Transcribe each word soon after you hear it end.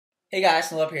Hey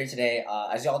guys, Leopard here today.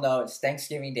 As y'all know, it's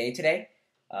Thanksgiving Day today,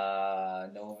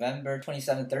 November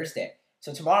 27th, Thursday.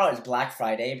 So tomorrow is Black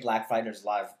Friday. Black Friday, there's a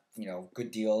lot of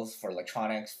good deals for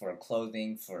electronics, for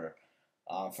clothing, for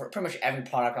pretty much every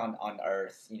product on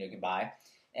Earth you can buy.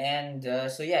 And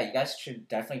so yeah, you guys should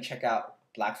definitely check out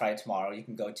Black Friday tomorrow. You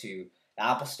can go to the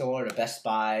Apple Store, the Best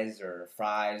Buys, or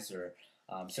Fry's, or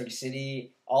Circuit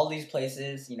City. All these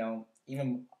places,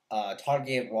 even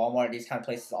Target, Walmart, these kind of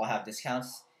places all have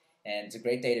discounts, and it's a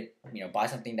great day to buy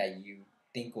something that you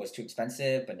think was too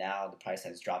expensive, but now the price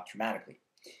has dropped dramatically.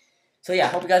 So yeah, I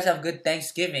hope you guys have a good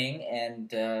Thanksgiving, and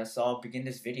so I'll begin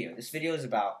this video. This video is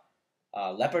about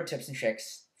Leopard tips and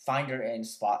tricks, Finder, and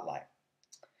Spotlight.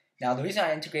 Now the reason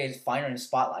I integrated Finder and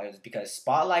Spotlight is because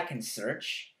Spotlight can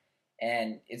search,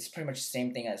 and it's pretty much the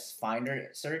same thing as Finder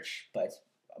search, but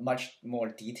a much more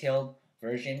detailed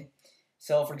version.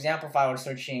 So for example, if I were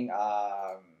searching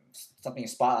something in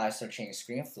Spotlight, searching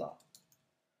ScreenFlow.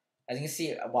 As you can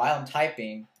see, while I'm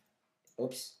typing,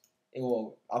 it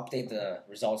will update the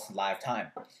results in live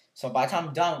time. So by the time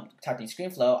I'm done typing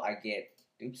ScreenFlow, I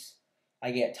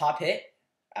get top hit,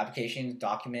 applications,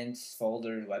 documents,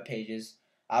 folders, web pages.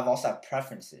 I've also have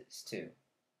preferences too.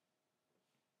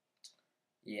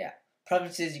 Yeah,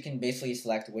 preferences, you can basically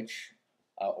select which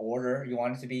order you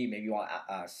want it to be. Maybe you want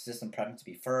system preference to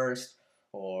be first,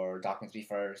 or documents to be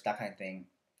first, that kind of thing.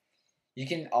 You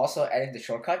can also edit the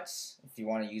shortcuts if you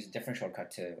want to use a different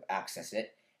shortcut to access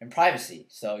it. And privacy,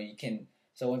 so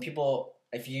when people,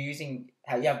 if you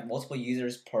have multiple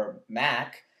users per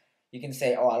Mac, you can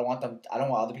say, oh, I don't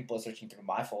want other people searching through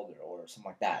my folder or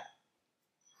something like that.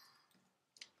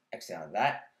 Exit out of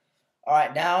that. All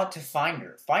right, now to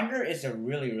Finder. Finder is a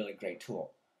really great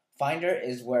tool. Finder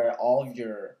is where all of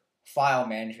your file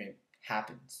management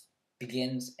happens,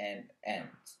 begins and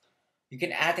ends. You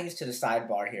can add things to the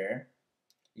sidebar here.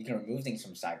 You can remove things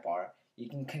from sidebar. You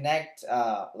can connect,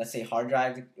 let's say hard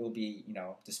drive. It will be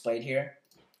displayed here.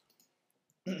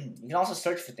 You can also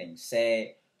search for things.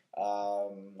 Say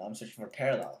I'm searching for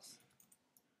parallels.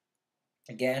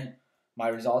 Again, my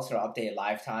results are updated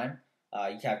live time.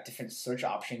 You can have different search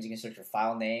options. You can search for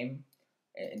file name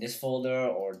in this folder,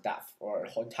 or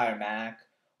whole entire Mac,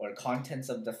 or contents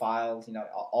of the files.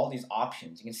 All these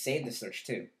options. You can save the search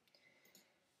too.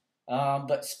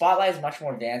 But Spotlight is much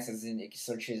more advanced, as in it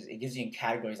gives you in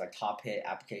categories like top hit,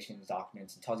 applications,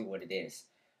 documents, and tells you what it is.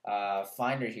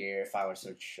 Finder here, if I were to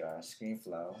search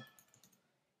ScreenFlow,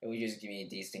 it would just give me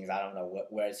these things. I don't know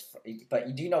where it's from, but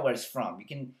you do know where it's from. You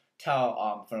can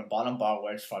tell from the bottom bar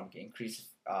where it's from. You can increase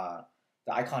the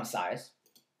icon size.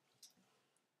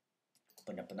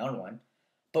 Open up another one.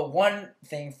 But one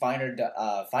thing Finder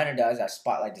does that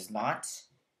Spotlight does not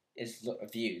is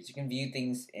views. You can view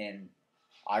things in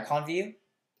icon view,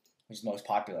 which is most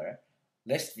popular,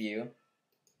 list view,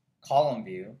 column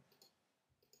view,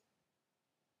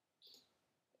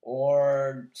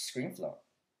 or ScreenFlow.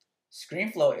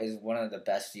 ScreenFlow is one of the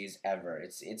best views ever.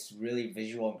 It's really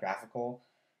visual and graphical,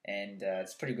 and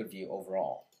it's a pretty good view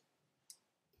overall.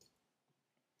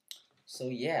 So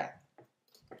yeah.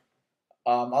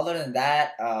 Other than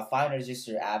that, Finder is just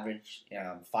your average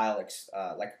file,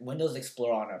 like Windows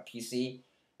Explorer on a PC.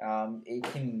 It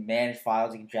can manage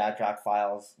files. You can drag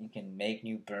files. You can make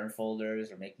new burn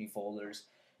folders or make new folders.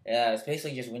 It's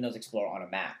basically just Windows Explorer on a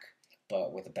Mac,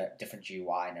 but with a different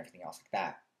GUI and everything else like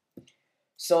that.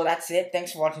 So that's it.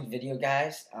 Thanks for watching the video,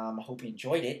 guys. I hope you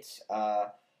enjoyed it.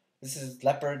 This is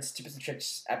Leopard's Tips and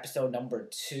Tricks episode number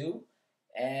 2,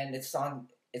 and it's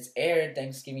aired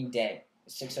Thanksgiving Day.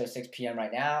 It's 6:06 p.m.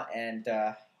 right now, and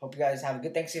hope you guys have a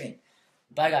good Thanksgiving.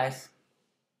 Bye, guys.